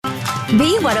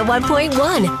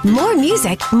B101.1. More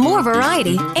music, more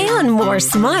variety, and more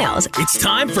smiles. It's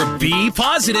time for Be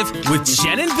Positive with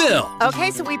Jen and Bill. Okay,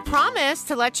 so we promised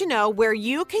to let you know where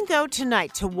you can go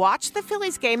tonight to watch the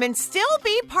Phillies game and still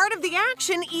be part of the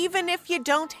action even if you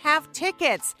don't have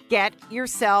tickets. Get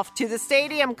yourself to the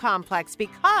stadium complex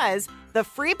because the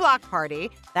free block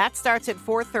party, that starts at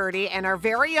 4:30, and our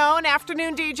very own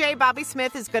afternoon DJ, Bobby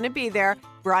Smith, is going to be there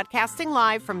broadcasting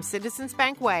live from Citizens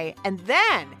Bank Way, and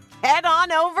then head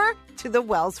on over to the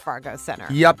Wells Fargo Center.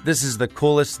 Yep, this is the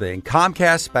coolest thing.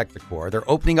 Comcast Spectacor, they're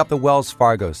opening up the Wells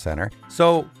Fargo Center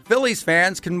so Phillies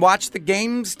fans can watch the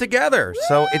games together.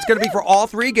 So it's going to be for all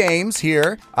three games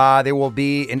here. They will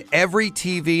be in every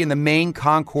TV in the main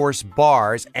concourse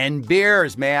bars and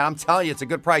beers, man. I'm telling you, it's a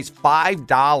good price,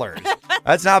 $5.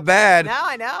 That's not bad. No,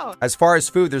 I know. As far as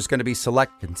food, there's going to be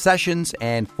select concessions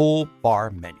and full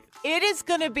bar menus. It is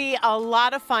going to be a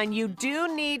lot of fun. You do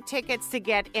need tickets to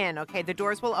get in, okay? The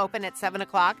doors will open at 7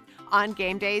 o'clock on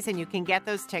game days, and you can get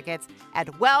those tickets at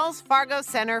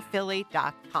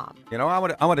wellsfargocenterphilly.com. You know, I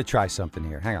want to try something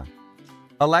here. Hang on.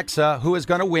 Alexa, who is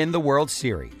going to win the World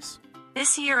Series?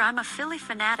 This year, I'm a Philly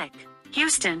fanatic.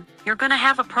 Houston, you're going to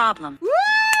have a problem. Woo!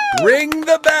 Ring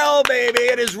the bell, baby.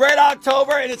 It is Red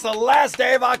October, and it's the last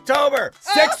day of October.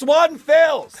 6-1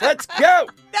 Phils. Let's go.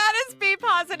 That is Be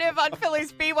Positive on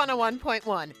Philly's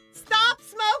B101.1. Stop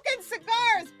smoking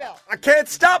cigars, Bill. I can't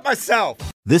stop myself.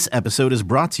 This episode is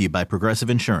brought to you by Progressive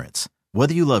Insurance.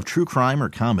 Whether you love true crime or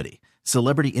comedy,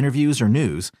 celebrity interviews or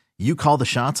news, you call the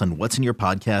shots on what's in your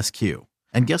podcast queue.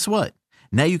 And guess what?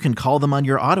 Now you can call them on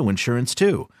your auto insurance,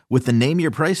 too, with the Name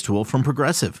Your Price tool from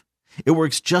Progressive. It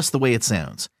works just the way it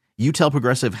sounds. You tell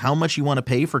Progressive how much you want to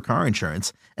pay for car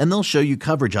insurance, and they'll show you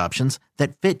coverage options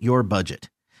that fit your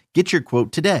budget. Get your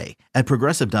quote today at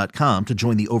Progressive.com to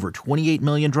join the over 28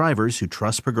 million drivers who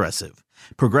trust Progressive.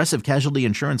 Progressive Casualty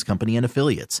Insurance Company and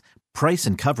Affiliates. Price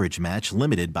and coverage match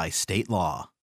limited by state law.